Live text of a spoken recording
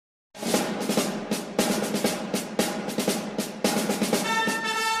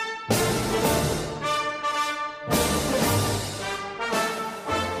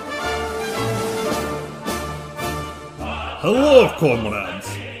Hello,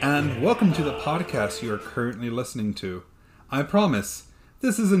 comrades, and welcome to the podcast you are currently listening to. I promise,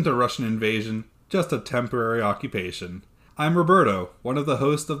 this isn't a Russian invasion, just a temporary occupation. I'm Roberto, one of the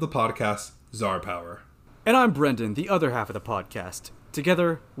hosts of the podcast, Tsar Power. And I'm Brendan, the other half of the podcast.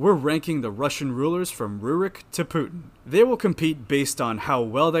 Together, we're ranking the Russian rulers from Rurik to Putin. They will compete based on how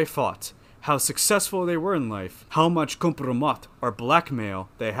well they fought, how successful they were in life, how much kompromat or blackmail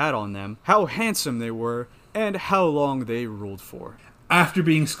they had on them, how handsome they were, and how long they ruled for. After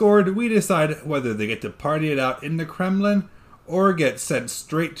being scored, we decide whether they get to party it out in the Kremlin or get sent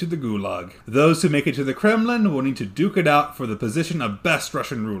straight to the Gulag. Those who make it to the Kremlin will need to duke it out for the position of best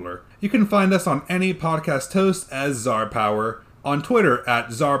Russian ruler. You can find us on any podcast host as Tsar Power, on Twitter at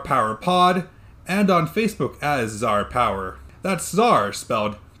TsarPowerPod, and on Facebook as Tsar Power. That's Tsar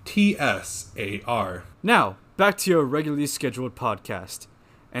spelled T-S-A-R. Now, back to your regularly scheduled podcast.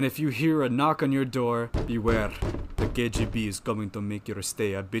 And if you hear a knock on your door, beware. The KGB is going to make your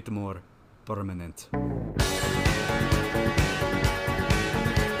stay a bit more permanent.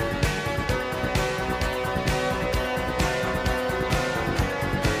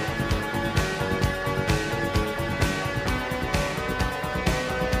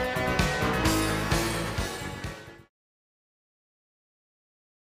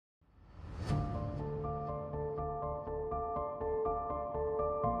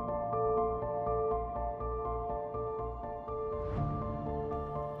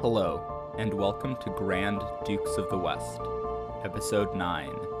 Hello, and welcome to Grand Dukes of the West, Episode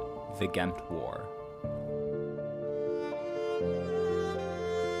 9, The Ghent War.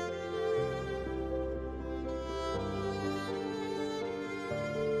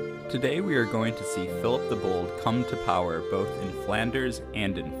 Today we are going to see Philip the Bold come to power both in Flanders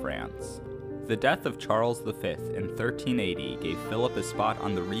and in France. The death of Charles V in 1380 gave Philip a spot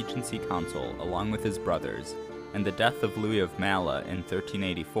on the Regency Council along with his brothers, and the death of Louis of Maillotin in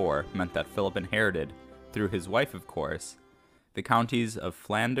 1384 meant that Philip inherited, through his wife of course, the counties of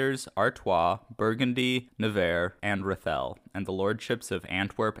Flanders, Artois, Burgundy, Nevers, and Rethel, and the lordships of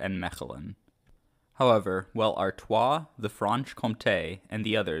Antwerp and Mechelen. However, while Artois, the Franche-Comté, and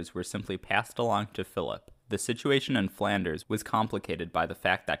the others were simply passed along to Philip, the situation in Flanders was complicated by the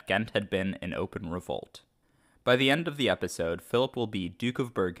fact that Ghent had been in open revolt. By the end of the episode, Philip will be Duke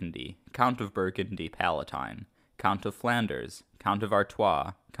of Burgundy, Count of Burgundy Palatine, Count of Flanders, Count of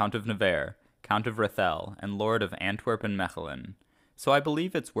Artois, Count of Nevers, Count of Rethel, and Lord of Antwerp and Mechelen, so I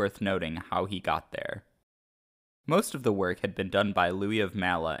believe it's worth noting how he got there. Most of the work had been done by Louis of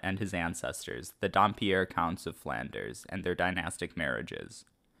Maillotin and his ancestors, the Dampierre Counts of Flanders, and their dynastic marriages.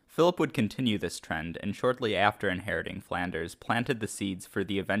 Philip would continue this trend, and shortly after inheriting Flanders, planted the seeds for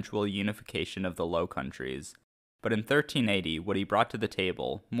the eventual unification of the Low Countries. But in 1380, what he brought to the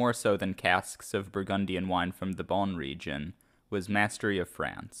table, more so than casks of Burgundian wine from the Beaune region, was mastery of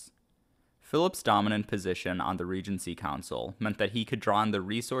France. Philip's dominant position on the Regency Council meant that he could draw on the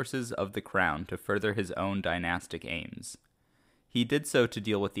resources of the crown to further his own dynastic aims. He did so to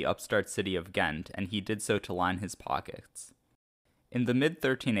deal with the upstart city of Ghent, and he did so to line his pockets. In the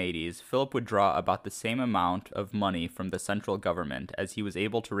mid-1380s, Philip would draw about the same amount of money from the central government as he was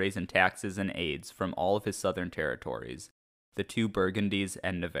able to raise in taxes and aids from all of his southern territories, the two Burgundies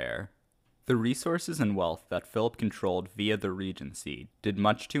and Nevers. The resources and wealth that Philip controlled via the Regency did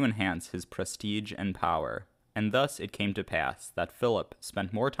much to enhance his prestige and power, and thus it came to pass that Philip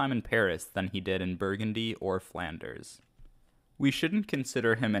spent more time in Paris than he did in Burgundy or Flanders. We shouldn't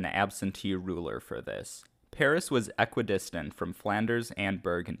consider him an absentee ruler for this. Paris was equidistant from Flanders and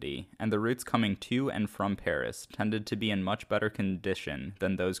Burgundy, and the routes coming to and from Paris tended to be in much better condition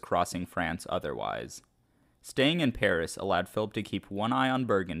than those crossing France otherwise. Staying in Paris allowed Philip to keep one eye on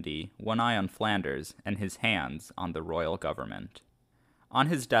Burgundy, one eye on Flanders, and his hands on the royal government. On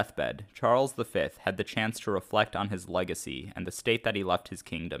his deathbed, Charles V had the chance to reflect on his legacy and the state that he left his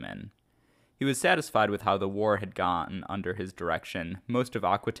kingdom in. He was satisfied with how the war had gone under his direction. Most of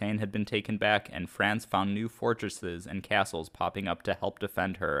Aquitaine had been taken back, and France found new fortresses and castles popping up to help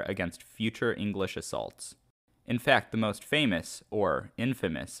defend her against future English assaults. In fact, the most famous, or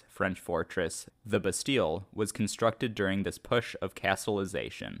infamous, French fortress, the Bastille, was constructed during this push of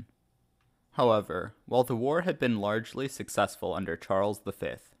castleization. However, while the war had been largely successful under Charles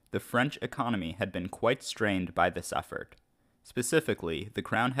V, the French economy had been quite strained by this effort. Specifically, the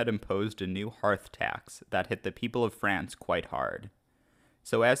crown had imposed a new hearth tax that hit the people of France quite hard.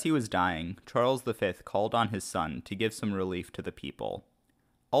 So as he was dying, Charles V called on his son to give some relief to the people.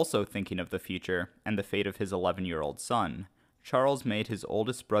 Also thinking of the future and the fate of his 11-year-old son, Charles made his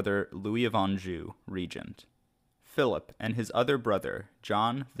oldest brother Louis of Anjou regent. Philip and his other brother,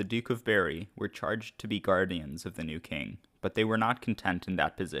 John, the Duke of Berry, were charged to be guardians of the new king, but they were not content in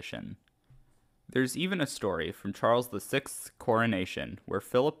that position. There's even a story from Charles VI's coronation where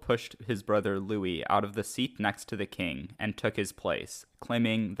Philip pushed his brother Louis out of the seat next to the king and took his place,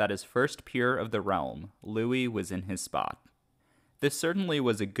 claiming that as first peer of the realm, Louis was in his spot. This certainly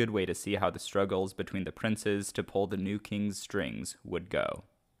was a good way to see how the struggles between the princes to pull the new king's strings would go.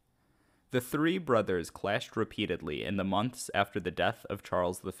 The three brothers clashed repeatedly in the months after the death of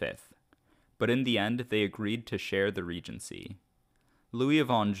Charles V, but in the end they agreed to share the regency. Louis of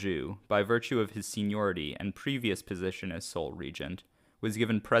Anjou, by virtue of his seniority and previous position as sole regent, was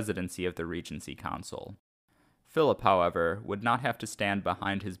given presidency of the Regency Council. Philip, however, would not have to stand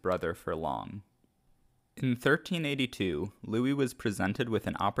behind his brother for long. In 1382, Louis was presented with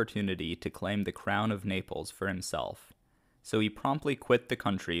an opportunity to claim the crown of Naples for himself, so he promptly quit the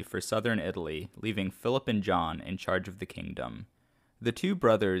country for southern Italy, leaving Philip and John in charge of the kingdom. The two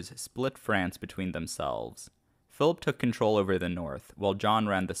brothers split France between themselves. Philip took control over the north, while John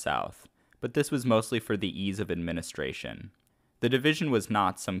ran the south, but this was mostly for the ease of administration. The division was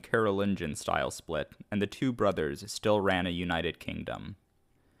not some Carolingian-style split, and the two brothers still ran a united kingdom.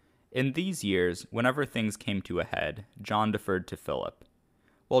 In these years, whenever things came to a head, John deferred to Philip.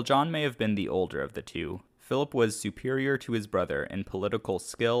 While John may have been the older of the two, Philip was superior to his brother in political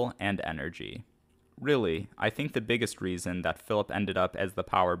skill and energy. Really, I think the biggest reason that Philip ended up as the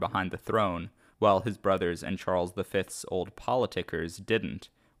power behind the throne, while his brothers and Charles V's old politicers didn't,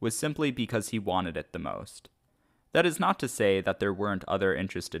 was simply because he wanted it the most. That is not to say that there weren't other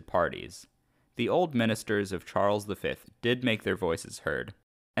interested parties. The old ministers of Charles V did make their voices heard,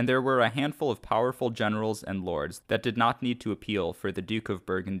 and there were a handful of powerful generals and lords that did not need to appeal for the Duke of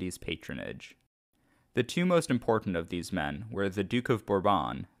Burgundy's patronage. The two most important of these men were the Duke of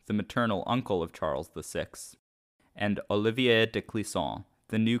Bourbon, the maternal uncle of Charles VI, and Olivier de Clisson,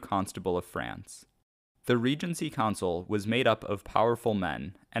 the new constable of France. The Regency Council was made up of powerful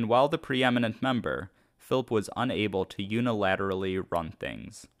men, and while the preeminent member, Philip was unable to unilaterally run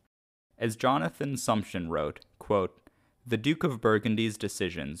things. As Jonathan Sumption wrote, quote, "The Duke of Burgundy's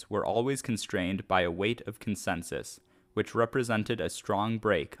decisions were always constrained by a weight of consensus, which represented a strong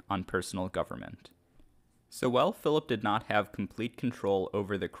brake on personal government." So while Philip did not have complete control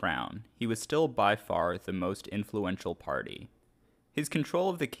over the crown, he was still by far the most influential party. His control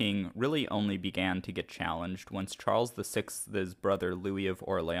of the king really only began to get challenged once Charles VI's brother Louis of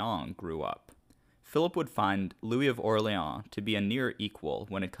Orléans grew up. Philip would find Louis of Orléans to be a near equal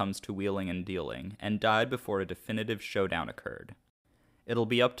when it comes to wheeling and dealing, and died before a definitive showdown occurred. It'll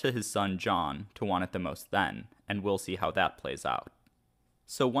be up to his son John to want it the most then, and we'll see how that plays out.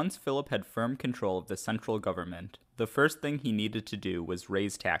 So once Philip had firm control of the central government, the first thing he needed to do was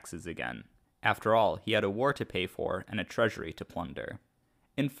raise taxes again. After all, he had a war to pay for and a treasury to plunder.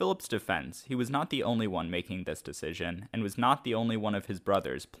 In Philip's defense, he was not the only one making this decision, and was not the only one of his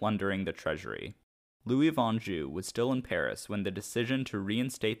brothers plundering the treasury. Louis of Anjou was still in Paris when the decision to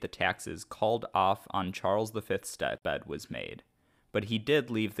reinstate the taxes called off on Charles V's deathbed was made, but he did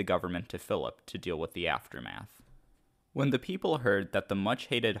leave the government to Philip to deal with the aftermath. When the people heard that the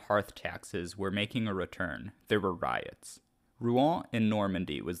much-hated hearth taxes were making a return, there were riots. Rouen in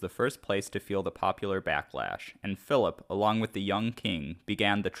Normandy was the first place to feel the popular backlash, and Philip, along with the young king,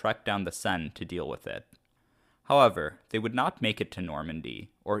 began the trek down the Seine to deal with it. However, they would not make it to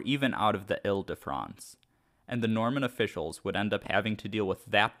Normandy, or even out of the Ile-de-France, and the Norman officials would end up having to deal with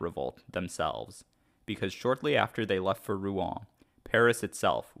that revolt themselves, because shortly after they left for Rouen, Paris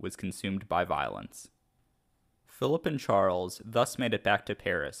itself was consumed by violence. Philip and Charles thus made it back to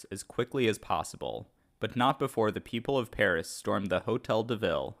Paris as quickly as possible, but not before the people of Paris stormed the Hôtel de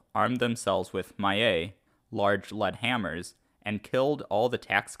Ville, armed themselves with maillots, large lead hammers, and killed all the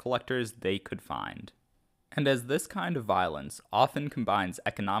tax collectors they could find. And as this kind of violence often combines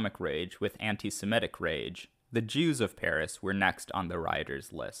economic rage with anti-Semitic rage, the Jews of Paris were next on the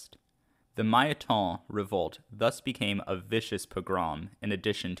rioters' list. The Maillotin revolt thus became a vicious pogrom in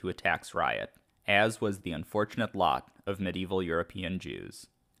addition to a tax riot, as was the unfortunate lot of medieval European Jews.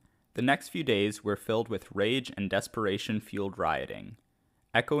 The next few days were filled with rage and desperation-fueled rioting.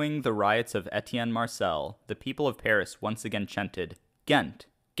 Echoing the riots of Etienne Marcel, the people of Paris once again chanted, "Ghent!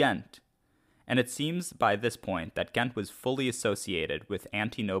 Ghent!" And it seems by this point that Ghent was fully associated with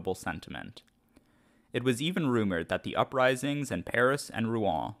anti-noble sentiment. It was even rumored that the uprisings in Paris and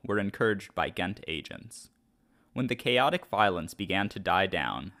Rouen were encouraged by Ghent agents. When the chaotic violence began to die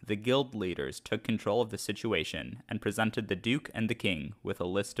down, the guild leaders took control of the situation and presented the Duke and the King with a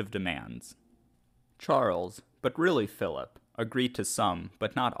list of demands. Charles, but really Philip, agreed to some,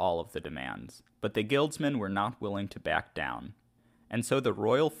 but not all of the demands, but the guildsmen were not willing to back down, and so the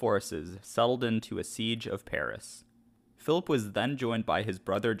royal forces settled into a siege of Paris. Philip was then joined by his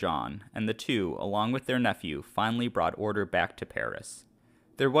brother John, and the two, along with their nephew, finally brought order back to Paris.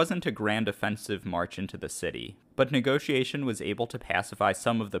 There wasn't a grand offensive march into the city, but negotiation was able to pacify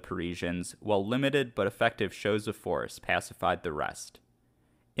some of the Parisians, while limited but effective shows of force pacified the rest.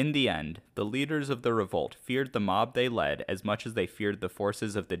 In the end, the leaders of the revolt feared the mob they led as much as they feared the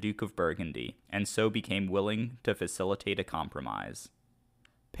forces of the Duke of Burgundy, and so became willing to facilitate a compromise.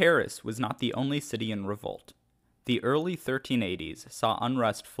 Paris was not the only city in revolt. The early 1380s saw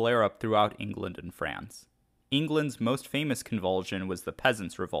unrest flare up throughout England and France. England's most famous convulsion was the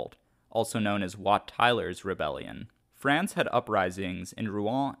Peasants' Revolt, also known as Wat Tyler's Rebellion. France had uprisings in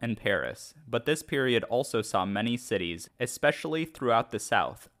Rouen and Paris, but this period also saw many cities, especially throughout the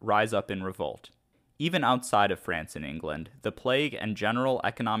south, rise up in revolt. Even outside of France and England, the plague and general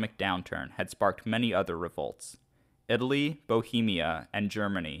economic downturn had sparked many other revolts. Italy, Bohemia, and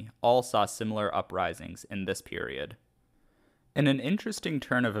Germany all saw similar uprisings in this period. In an interesting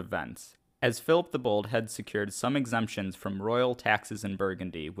turn of events, as Philip the Bold had secured some exemptions from royal taxes in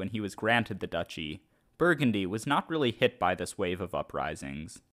Burgundy when he was granted the duchy, Burgundy was not really hit by this wave of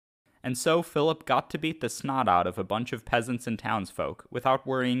uprisings. And so Philip got to beat the snot out of a bunch of peasants and townsfolk without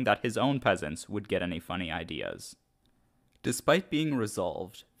worrying that his own peasants would get any funny ideas. Despite being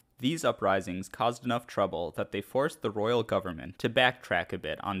resolved, these uprisings caused enough trouble that they forced the royal government to backtrack a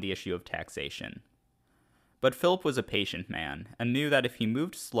bit on the issue of taxation. But Philip was a patient man, and knew that if he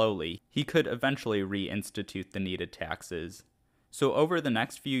moved slowly, he could eventually reinstitute the needed taxes. So over the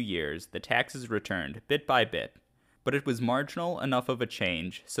next few years, the taxes returned bit by bit, but it was marginal enough of a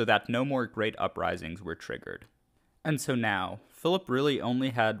change so that no more great uprisings were triggered. And so now, Philip really only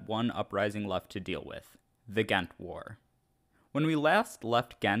had one uprising left to deal with, the Ghent War. When we last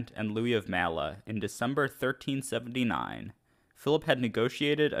left Ghent and Louis of Maillotin in December 1379, Philip had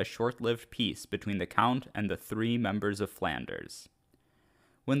negotiated a short-lived peace between the Count and the three members of Flanders.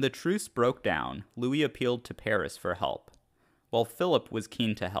 When the truce broke down, Louis appealed to Paris for help. While Philip was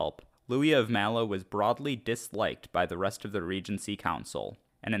keen to help, Louis of Maillotin was broadly disliked by the rest of the Regency Council,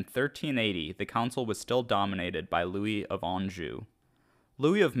 and in 1380 the council was still dominated by Louis of Anjou.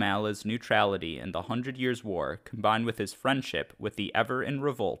 Louis of Maillotin's neutrality in the 100 Years' War, combined with his friendship with the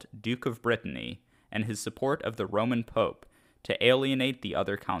ever-in-revolt Duke of Brittany, and his support of the Roman Pope, to alienate the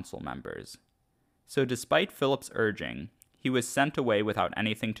other council members. So despite Philip's urging, he was sent away without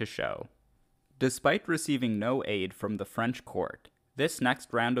anything to show. Despite receiving no aid from the French court, this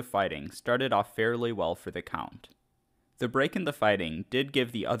next round of fighting started off fairly well for the Count. The break in the fighting did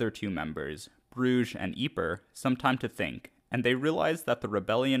give the other two members, Bruges and Ypres, some time to think, and they realized that the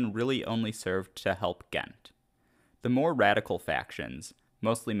rebellion really only served to help Ghent. The more radical factions,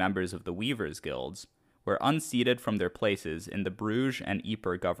 mostly members of the Weavers' Guilds, were unseated from their places in the Bruges and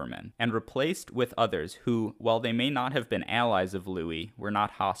Ypres government, and replaced with others who, while they may not have been allies of Louis, were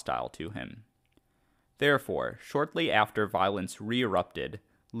not hostile to him. Therefore, shortly after violence re-erupted,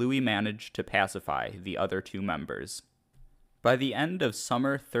 Louis managed to pacify the other two members. By the end of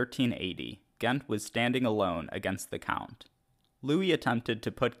summer 1380, Ghent was standing alone against the Count. Louis attempted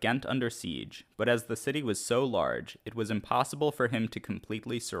to put Ghent under siege, but as the city was so large, it was impossible for him to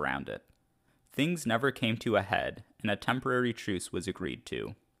completely surround it. Things never came to a head, and a temporary truce was agreed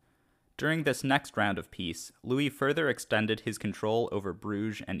to. During this next round of peace, Louis further extended his control over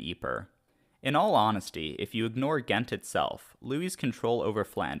Bruges and Ypres. In all honesty, if you ignore Ghent itself, Louis's control over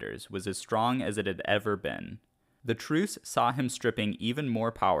Flanders was as strong as it had ever been. The truce saw him stripping even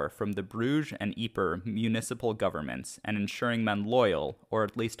more power from the Bruges and Ypres municipal governments and ensuring men loyal, or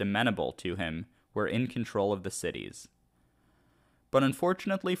at least amenable to him, were in control of the cities. But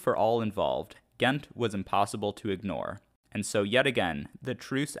unfortunately for all involved, Ghent was impossible to ignore, and so yet again, the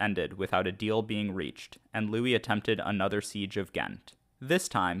truce ended without a deal being reached, and Louis attempted another siege of Ghent. This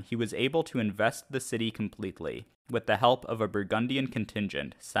time, he was able to invest the city completely, with the help of a Burgundian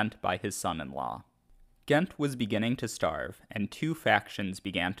contingent sent by his son-in-law. Ghent was beginning to starve, and two factions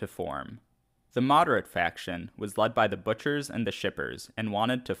began to form. The moderate faction was led by the butchers and the shippers, and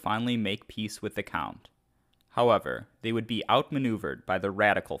wanted to finally make peace with the Count. However, they would be outmaneuvered by the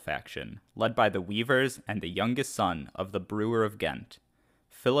radical faction, led by the weavers and the youngest son of the brewer of Ghent,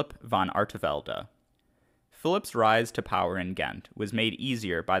 Philip von Artevelde. Philip's rise to power in Ghent was made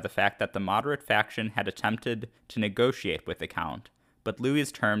easier by the fact that the moderate faction had attempted to negotiate with the Count, but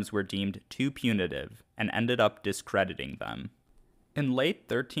Louis's terms were deemed too punitive and ended up discrediting them. In late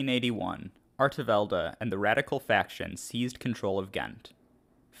 1381, Artevelde and the radical faction seized control of Ghent.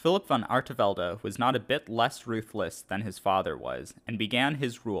 Philip von Artevelde was not a bit less ruthless than his father was, and began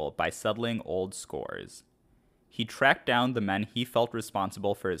his rule by settling old scores. He tracked down the men he felt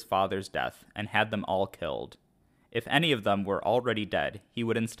responsible for his father's death and had them all killed. If any of them were already dead, he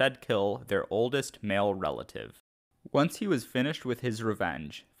would instead kill their oldest male relative. Once he was finished with his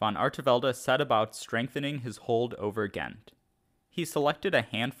revenge, von Artevelde set about strengthening his hold over Ghent. He selected a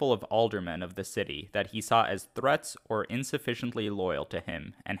handful of aldermen of the city that he saw as threats or insufficiently loyal to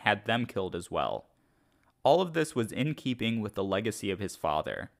him and had them killed as well. All of this was in keeping with the legacy of his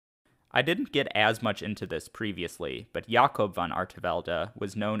father. I didn't get as much into this previously, but Jacob von Artevelde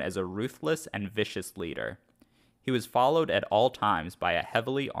was known as a ruthless and vicious leader. He was followed at all times by a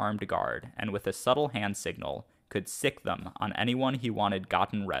heavily armed guard, and with a subtle hand signal, could sick them on anyone he wanted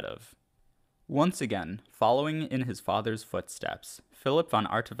gotten rid of. Once again, following in his father's footsteps, Philip von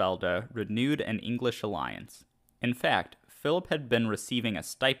Artevelde renewed an English alliance. In fact, Philip had been receiving a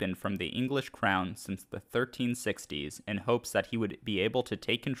stipend from the English crown since the 1360s in hopes that he would be able to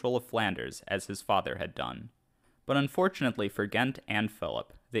take control of Flanders as his father had done. But unfortunately for Ghent and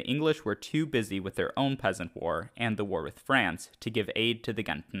Philip, the English were too busy with their own peasant war and the war with France to give aid to the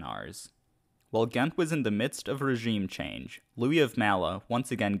Gentenars. While Ghent was in the midst of regime change, Louis of Maillotin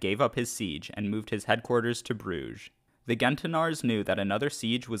once again gave up his siege and moved his headquarters to Bruges. The Gentenars knew that another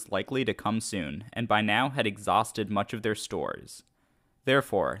siege was likely to come soon, and by now had exhausted much of their stores.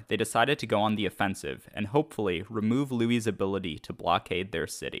 Therefore, they decided to go on the offensive and hopefully remove Louis's ability to blockade their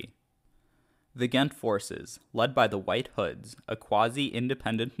city. The Ghent forces, led by the White Hoods, a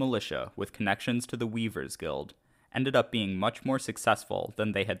quasi-independent militia with connections to the Weavers' Guild, ended up being much more successful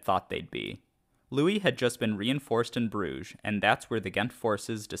than they had thought they'd be. Louis had just been reinforced in Bruges, and that's where the Ghent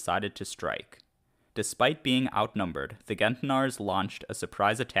forces decided to strike. Despite being outnumbered, the Gentenars launched a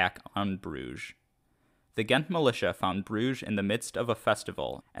surprise attack on Bruges. The Ghent militia found Bruges in the midst of a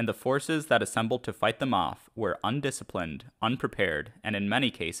festival, and the forces that assembled to fight them off were undisciplined, unprepared, and in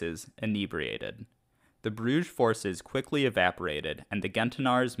many cases, inebriated. The Bruges forces quickly evaporated, and the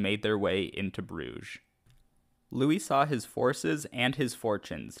Gentenars made their way into Bruges. Louis saw his forces and his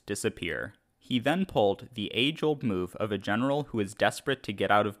fortunes disappear. He then pulled the age-old move of a general who is desperate to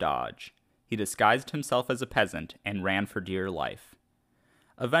get out of Dodge. He disguised himself as a peasant and ran for dear life.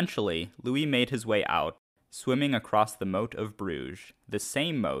 Eventually, Louis made his way out, swimming across the moat of Bruges, the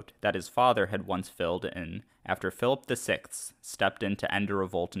same moat that his father had once filled in after Philip VI stepped in to end a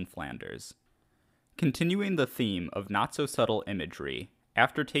revolt in Flanders. Continuing the theme of not-so-subtle imagery,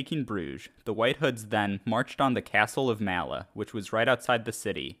 after taking Bruges, the White Hoods then marched on the castle of Maillotin, which was right outside the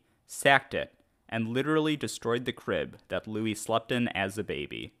city, sacked it, and literally destroyed the crib that Louis slept in as a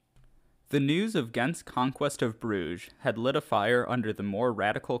baby. The news of Ghent's conquest of Bruges had lit a fire under the more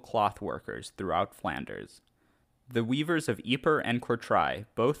radical cloth workers throughout Flanders. The weavers of Ypres and Courtrai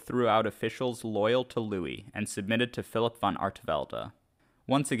both threw out officials loyal to Louis and submitted to Philip von Artevelde.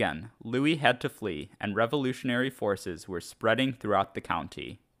 Once again, Louis had to flee, and revolutionary forces were spreading throughout the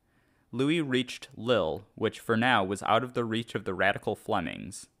county. Louis reached Lille, which for now was out of the reach of the radical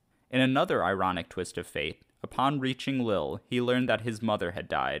Flemings. In another ironic twist of fate, upon reaching Lille, he learned that his mother had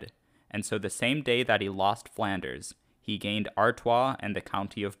died, and so the same day that he lost Flanders, he gained Artois and the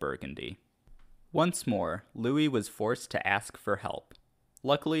county of Burgundy. Once more, Louis was forced to ask for help.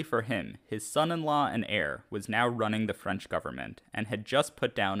 Luckily for him, his son-in-law and heir was now running the French government, and had just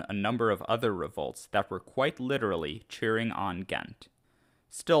put down a number of other revolts that were quite literally cheering on Ghent.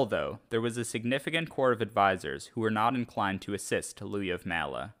 Still though, there was a significant corps of advisors who were not inclined to assist Louis of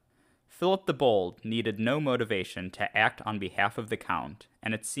Maillotin. Philip the Bold needed no motivation to act on behalf of the Count,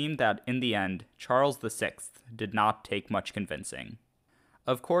 and it seemed that in the end, Charles VI did not take much convincing.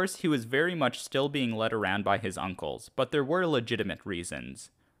 Of course, he was very much still being led around by his uncles, but there were legitimate reasons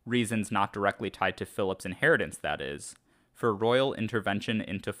not directly tied to Philip's inheritance, that is, for royal intervention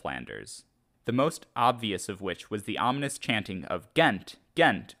into Flanders. The most obvious of which was the ominous chanting of Ghent,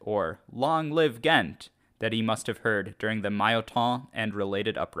 Ghent, or Long live Ghent, that he must have heard during the Maillotin and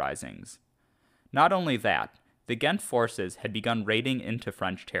related uprisings. Not only that, the Ghent forces had begun raiding into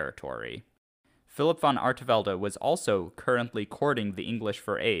French territory. Philip von Artevelde was also currently courting the English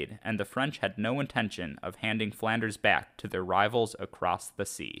for aid, and the French had no intention of handing Flanders back to their rivals across the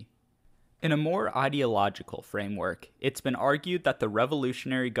sea. In a more ideological framework, it's been argued that the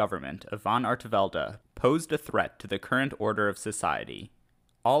revolutionary government of von Artevelde posed a threat to the current order of society.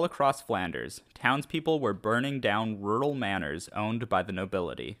 All across Flanders, townspeople were burning down rural manors owned by the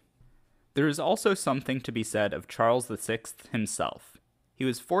nobility. There is also something to be said of Charles VI himself. He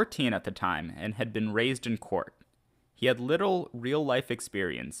was 14 at the time and had been raised in court. He had little real-life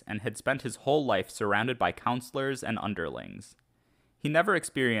experience and had spent his whole life surrounded by counselors and underlings. He never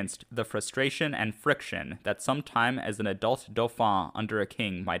experienced the frustration and friction that some time as an adult dauphin under a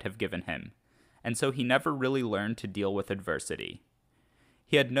king might have given him, and so he never really learned to deal with adversity.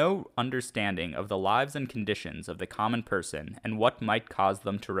 He had no understanding of the lives and conditions of the common person and what might cause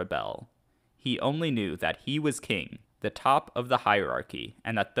them to rebel. He only knew that he was king, the top of the hierarchy,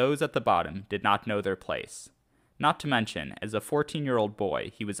 and that those at the bottom did not know their place. Not to mention, as a 14-year-old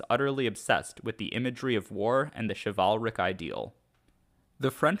boy, he was utterly obsessed with the imagery of war and the chivalric ideal.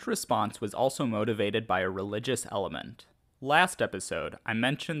 The French response was also motivated by a religious element. Last episode, I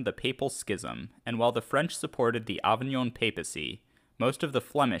mentioned the Papal Schism, and while the French supported the Avignon papacy, most of the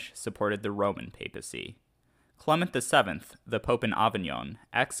Flemish supported the Roman papacy. Clement VII, the Pope in Avignon,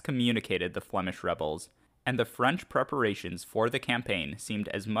 excommunicated the Flemish rebels, and the French preparations for the campaign seemed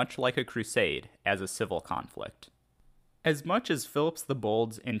as much like a crusade as a civil conflict. As much as Philip the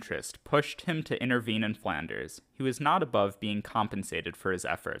Bold's interest pushed him to intervene in Flanders, he was not above being compensated for his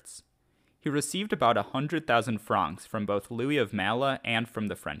efforts. He received about 100,000 francs from both Louis of Malles and from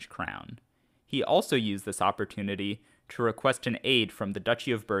the French crown. He also used this opportunity to request an aid from the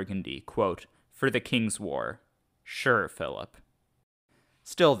Duchy of Burgundy, quote, "for the King's War." Sure, Philip.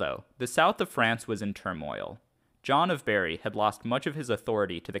 Still, though, the south of France was in turmoil. John of Berry had lost much of his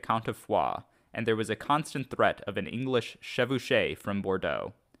authority to the Count of Foix, and there was a constant threat of an English chevauché from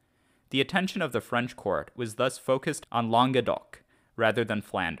Bordeaux. The attention of the French court was thus focused on Languedoc rather than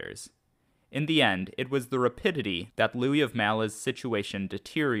Flanders. In the end, it was the rapidity that Louis of Malles' situation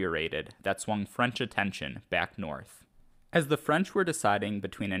deteriorated that swung French attention back north. As the French were deciding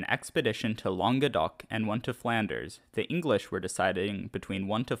between an expedition to Languedoc and one to Flanders, the English were deciding between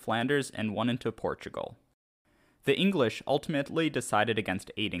one to Flanders and one into Portugal. The English ultimately decided against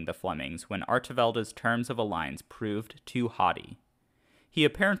aiding the Flemings when Artevelde's terms of alliance proved too haughty. He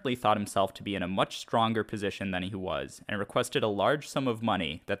apparently thought himself to be in a much stronger position than he was, and requested a large sum of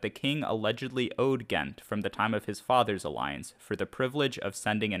money that the king allegedly owed Ghent from the time of his father's alliance for the privilege of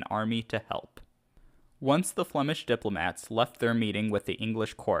sending an army to help. Once the Flemish diplomats left their meeting with the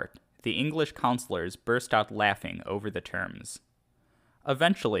English court, the English councillors burst out laughing over the terms.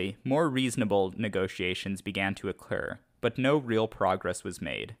 Eventually, more reasonable negotiations began to occur, but no real progress was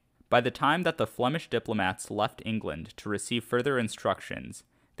made. By the time that the Flemish diplomats left England to receive further instructions,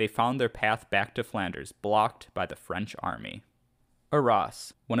 they found their path back to Flanders blocked by the French army.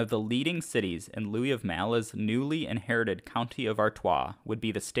 Arras, one of the leading cities in Louis of Malles' newly inherited county of Artois, would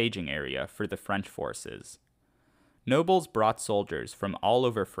be the staging area for the French forces. Nobles brought soldiers from all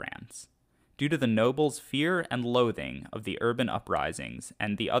over France. Due to the nobles' fear and loathing of the urban uprisings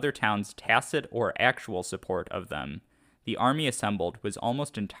and the other towns' tacit or actual support of them, the army assembled was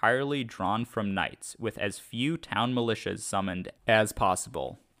almost entirely drawn from knights, with as few town militias summoned as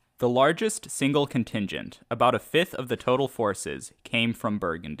possible. The largest single contingent, about a fifth of the total forces, came from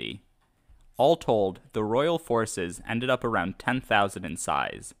Burgundy. All told, the royal forces ended up around 10,000 in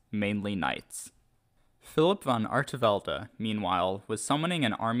size, mainly knights. Philip von Artevelde, meanwhile, was summoning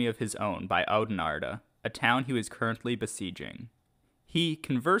an army of his own by Oudenaarde, a town he was currently besieging. He,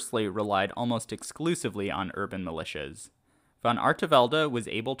 conversely, relied almost exclusively on urban militias. Von Artevelde was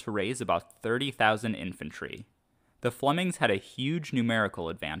able to raise about 30,000 infantry. The Flemings had a huge numerical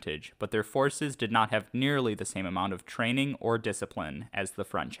advantage, but their forces did not have nearly the same amount of training or discipline as the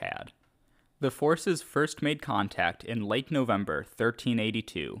French had. The forces first made contact in late November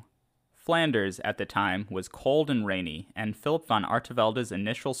 1382. Flanders, at the time, was cold and rainy, and Philip von Artevelde's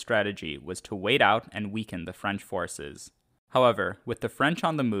initial strategy was to wait out and weaken the French forces. However, with the French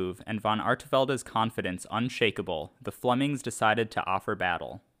on the move and von Artevelde's confidence unshakable, the Flemings decided to offer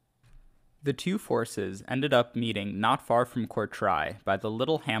battle. The two forces ended up meeting not far from Courtrai by the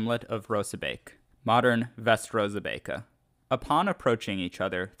little hamlet of Roosebeke, modern West Roosebeke. Upon approaching each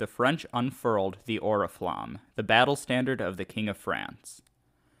other, the French unfurled the oriflamme, the battle standard of the King of France.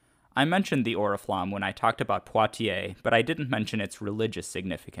 I mentioned the oriflamme when I talked about Poitiers, but I didn't mention its religious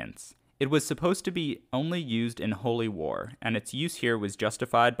significance. It was supposed to be only used in holy war, and its use here was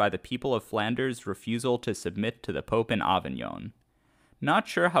justified by the people of Flanders' refusal to submit to the Pope in Avignon. Not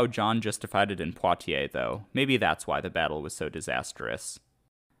sure how John justified it in Poitiers, though. Maybe that's why the battle was so disastrous.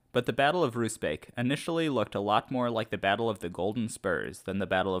 But the Battle of Roosebeke initially looked a lot more like the Battle of the Golden Spurs than the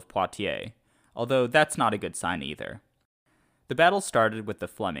Battle of Poitiers, although that's not a good sign either. The battle started with the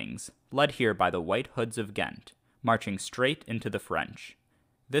Flemings, led here by the White Hoods of Ghent, marching straight into the French.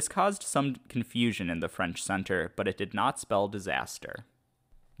 This caused some confusion in the French center, but it did not spell disaster.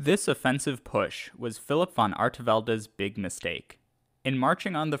 This offensive push was Philip von Artevelde's big mistake. In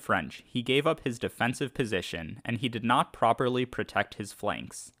marching on the French, he gave up his defensive position, and he did not properly protect his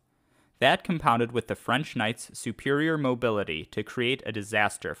flanks. That compounded with the French knights' superior mobility to create a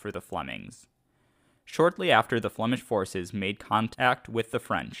disaster for the Flemings. Shortly after the Flemish forces made contact with the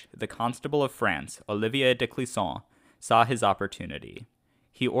French, the Constable of France, Olivier de Clisson, saw his opportunity.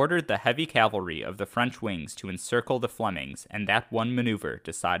 He ordered the heavy cavalry of the French wings to encircle the Flemings, and that one maneuver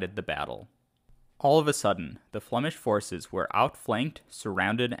decided the battle. All of a sudden, the Flemish forces were outflanked,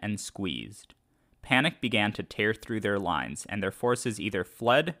 surrounded, and squeezed. Panic began to tear through their lines, and their forces either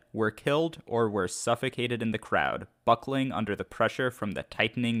fled, were killed, or were suffocated in the crowd, buckling under the pressure from the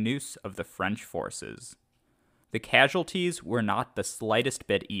tightening noose of the French forces. The casualties were not the slightest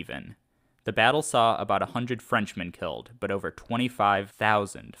bit even. The battle saw about 100 Frenchmen killed, but over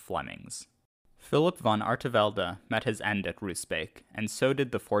 25,000 Flemings. Philip von Artevelde met his end at Roosebeke, and so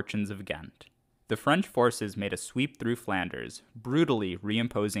did the fortunes of Ghent. The French forces made a sweep through Flanders, brutally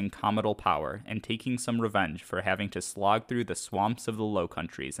reimposing comital power and taking some revenge for having to slog through the swamps of the Low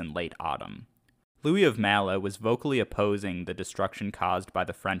Countries in late autumn. Louis of Maillotin was vocally opposing the destruction caused by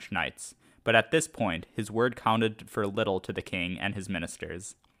the French knights, but at this point his word counted for little to the king and his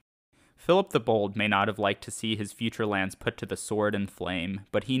ministers. Philip the Bold may not have liked to see his future lands put to the sword and flame,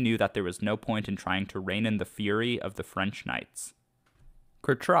 but he knew that there was no point in trying to rein in the fury of the French knights.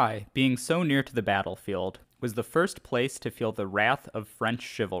 Courtrai, being so near to the battlefield, was the first place to feel the wrath of French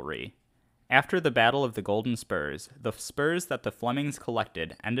chivalry. After the Battle of the Golden Spurs, the spurs that the Flemings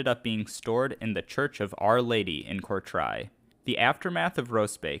collected ended up being stored in the Church of Our Lady in Courtrai. The aftermath of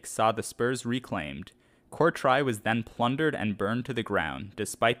Roosebeke saw the spurs reclaimed. Courtrai was then plundered and burned to the ground,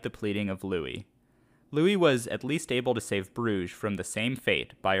 despite the pleading of Louis. Louis was at least able to save Bruges from the same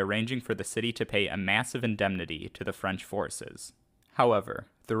fate by arranging for the city to pay a massive indemnity to the French forces. However,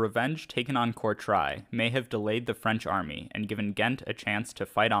 the revenge taken on Courtrai may have delayed the French army and given Ghent a chance to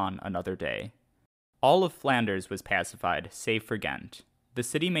fight on another day. All of Flanders was pacified, save for Ghent. The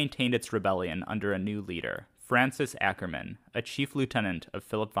city maintained its rebellion under a new leader, Francis Ackerman, a chief lieutenant of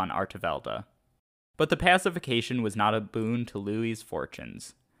Philip von Artevelde. But the pacification was not a boon to Louis's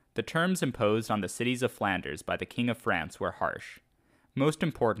fortunes. The terms imposed on the cities of Flanders by the King of France were harsh. Most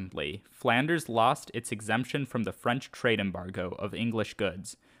importantly, Flanders lost its exemption from the French trade embargo of English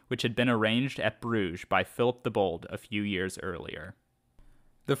goods, which had been arranged at Bruges by Philip the Bold a few years earlier.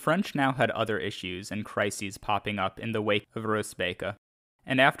 The French now had other issues and crises popping up in the wake of Roosebeke,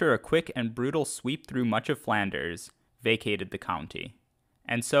 and after a quick and brutal sweep through much of Flanders, vacated the county.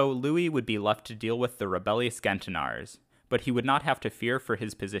 And so Louis would be left to deal with the rebellious Gentinars, but he would not have to fear for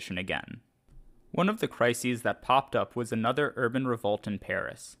his position again. One of the crises that popped up was another urban revolt in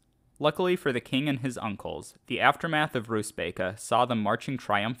Paris. Luckily for the king and his uncles, the aftermath of Roosebeke saw them marching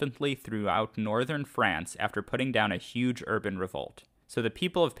triumphantly throughout northern France after putting down a huge urban revolt, so the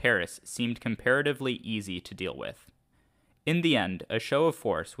people of Paris seemed comparatively easy to deal with. In the end, a show of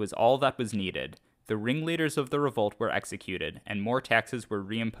force was all that was needed. The ringleaders of the revolt were executed, and more taxes were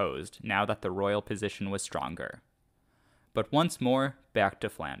reimposed now that the royal position was stronger. But once more, back to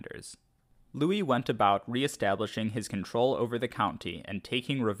Flanders. Louis went about re-establishing his control over the county and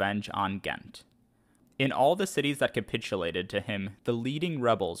taking revenge on Ghent. In all the cities that capitulated to him, the leading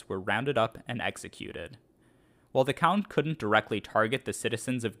rebels were rounded up and executed. While the Count couldn't directly target the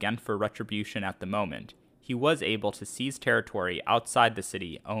citizens of Ghent for retribution at the moment, he was able to seize territory outside the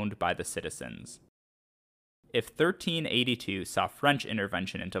city owned by the citizens. If 1382 saw French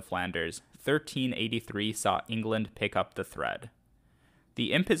intervention into Flanders, 1383 saw England pick up the thread.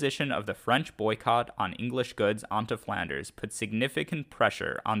 The imposition of the French boycott on English goods onto Flanders put significant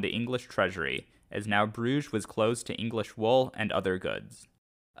pressure on the English treasury, as now Bruges was closed to English wool and other goods.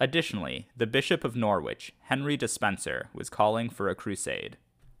 Additionally, the Bishop of Norwich, Henry Despenser, was calling for a crusade.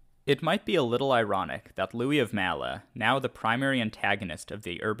 It might be a little ironic that Louis of Maillotin, now the primary antagonist of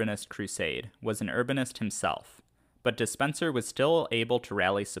the urbanist crusade, was an urbanist himself, but Despenser was still able to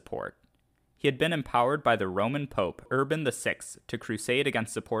rally support. He had been empowered by the Roman Pope Urban VI to crusade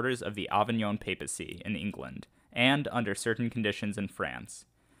against supporters of the Avignon papacy in England, and under certain conditions in France.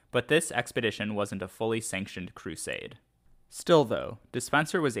 But this expedition wasn't a fully sanctioned crusade. Still though,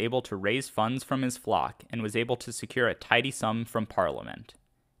 Despenser was able to raise funds from his flock and was able to secure a tidy sum from Parliament.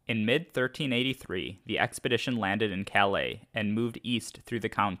 In mid-1383, the expedition landed in Calais and moved east through the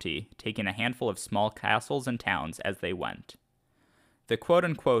county, taking a handful of small castles and towns as they went. The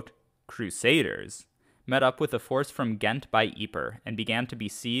quote-unquote Crusaders met up with a force from Ghent by Ypres and began to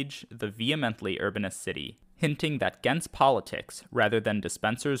besiege the vehemently urbanist city, hinting that Ghent's politics, rather than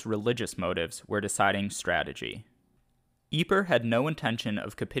Despenser's religious motives, were deciding strategy. Ypres had no intention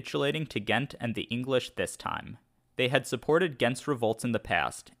of capitulating to Ghent and the English this time. They had supported Ghent's revolts in the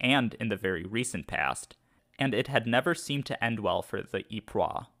past, and in the very recent past, and it had never seemed to end well for the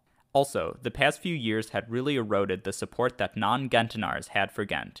Yprois. Also, the past few years had really eroded the support that non-Gentinars had for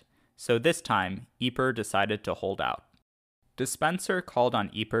Ghent, so this time, Ypres decided to hold out. Despenser called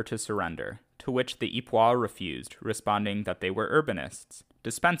on Ypres to surrender, to which the Yprois refused, responding that they were urbanists.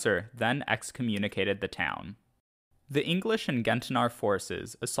 Despenser then excommunicated the town. The English and Gentenar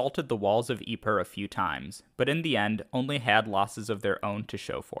forces assaulted the walls of Ypres a few times, but in the end only had losses of their own to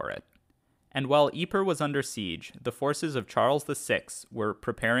show for it. And while Ypres was under siege, the forces of Charles VI were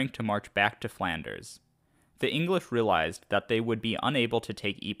preparing to march back to Flanders. The English realized that they would be unable to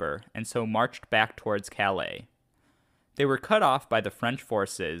take Ypres, and so marched back towards Calais. They were cut off by the French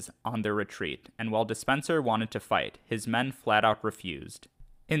forces on their retreat, and while Despenser wanted to fight, his men flat out refused.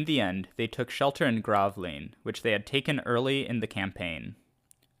 In the end, they took shelter in Gravelines, which they had taken early in the campaign.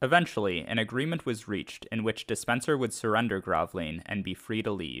 Eventually, an agreement was reached in which Despenser would surrender Gravelines and be free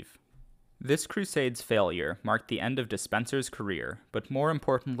to leave. This Crusade's failure marked the end of Despenser's career, but more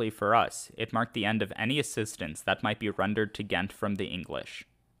importantly for us, it marked the end of any assistance that might be rendered to Ghent from the English.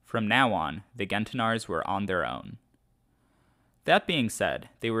 From now on, the Gentenars were on their own. That being said,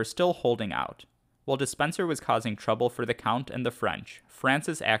 they were still holding out. While Despenser was causing trouble for the Count and the French,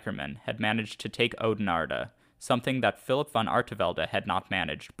 Francis Ackerman had managed to take Oudenaarde, something that Philip van Artevelde had not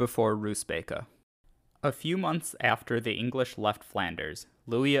managed before Roosebeke. A few months after the English left Flanders,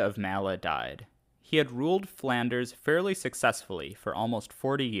 Louis of Maillotin died. He had ruled Flanders fairly successfully for almost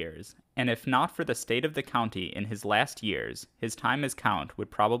 40 years, and if not for the state of the county in his last years, his time as Count would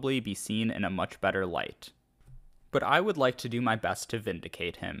probably be seen in a much better light. But I would like to do my best to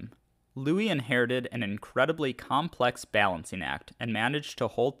vindicate him. Louis inherited an incredibly complex balancing act and managed to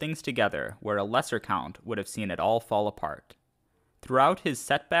hold things together where a lesser count would have seen it all fall apart. Throughout his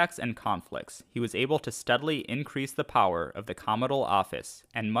setbacks and conflicts, he was able to steadily increase the power of the comital office,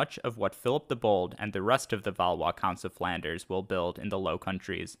 and much of what Philip the Bold and the rest of the Valois counts of Flanders will build in the Low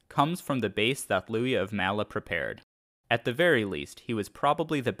Countries comes from the base that Louis of Maillotin prepared. At the very least, he was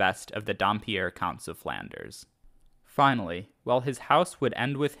probably the best of the Dampierre counts of Flanders. Finally, while his house would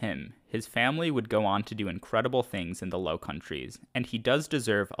end with him, his family would go on to do incredible things in the Low Countries, and he does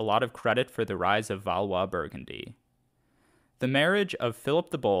deserve a lot of credit for the rise of Valois Burgundy. The marriage of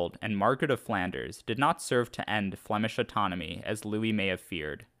Philip the Bold and Margaret of Flanders did not serve to end Flemish autonomy as Louis may have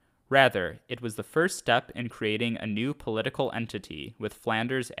feared. Rather, it was the first step in creating a new political entity with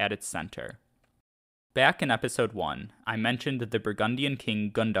Flanders at its center. Back in episode 1, I mentioned the Burgundian king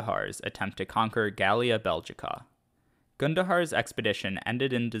Gundehar's attempt to conquer Gallia Belgica. Gundehar's expedition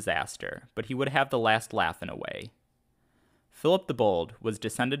ended in disaster, but he would have the last laugh in a way. Philip the Bold was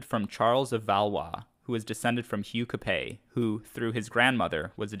descended from Charles of Valois, who was descended from Hugh Capet, who, through his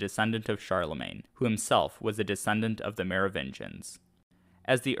grandmother, was a descendant of Charlemagne, who himself was a descendant of the Merovingians.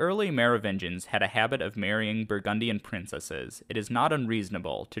 As the early Merovingians had a habit of marrying Burgundian princesses, it is not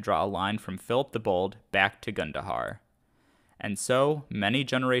unreasonable to draw a line from Philip the Bold back to Gundehar. And so, many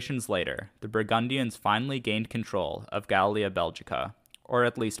generations later, the Burgundians finally gained control of Gallia Belgica, or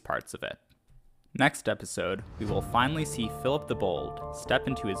at least parts of it. Next episode, we will finally see Philip the Bold step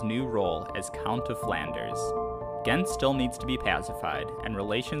into his new role as Count of Flanders. Ghent still needs to be pacified, and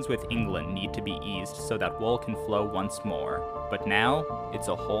relations with England need to be eased so that wool can flow once more, but now, it's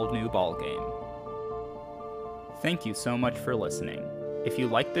a whole new ballgame. Thank you so much for listening. If you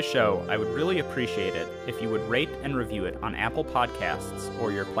like the show, I would really appreciate it if you would rate and review it on Apple Podcasts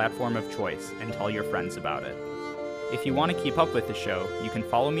or your platform of choice and tell your friends about it. If you want to keep up with the show, you can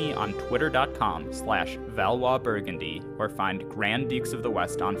follow me on twitter.com/ValoisBurgundy or find Grand Dukes of the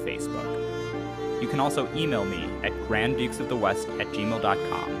West on Facebook. You can also email me at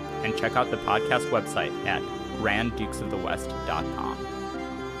granddukesofthewest@gmail.com and check out the podcast website at granddukesofthewest.com.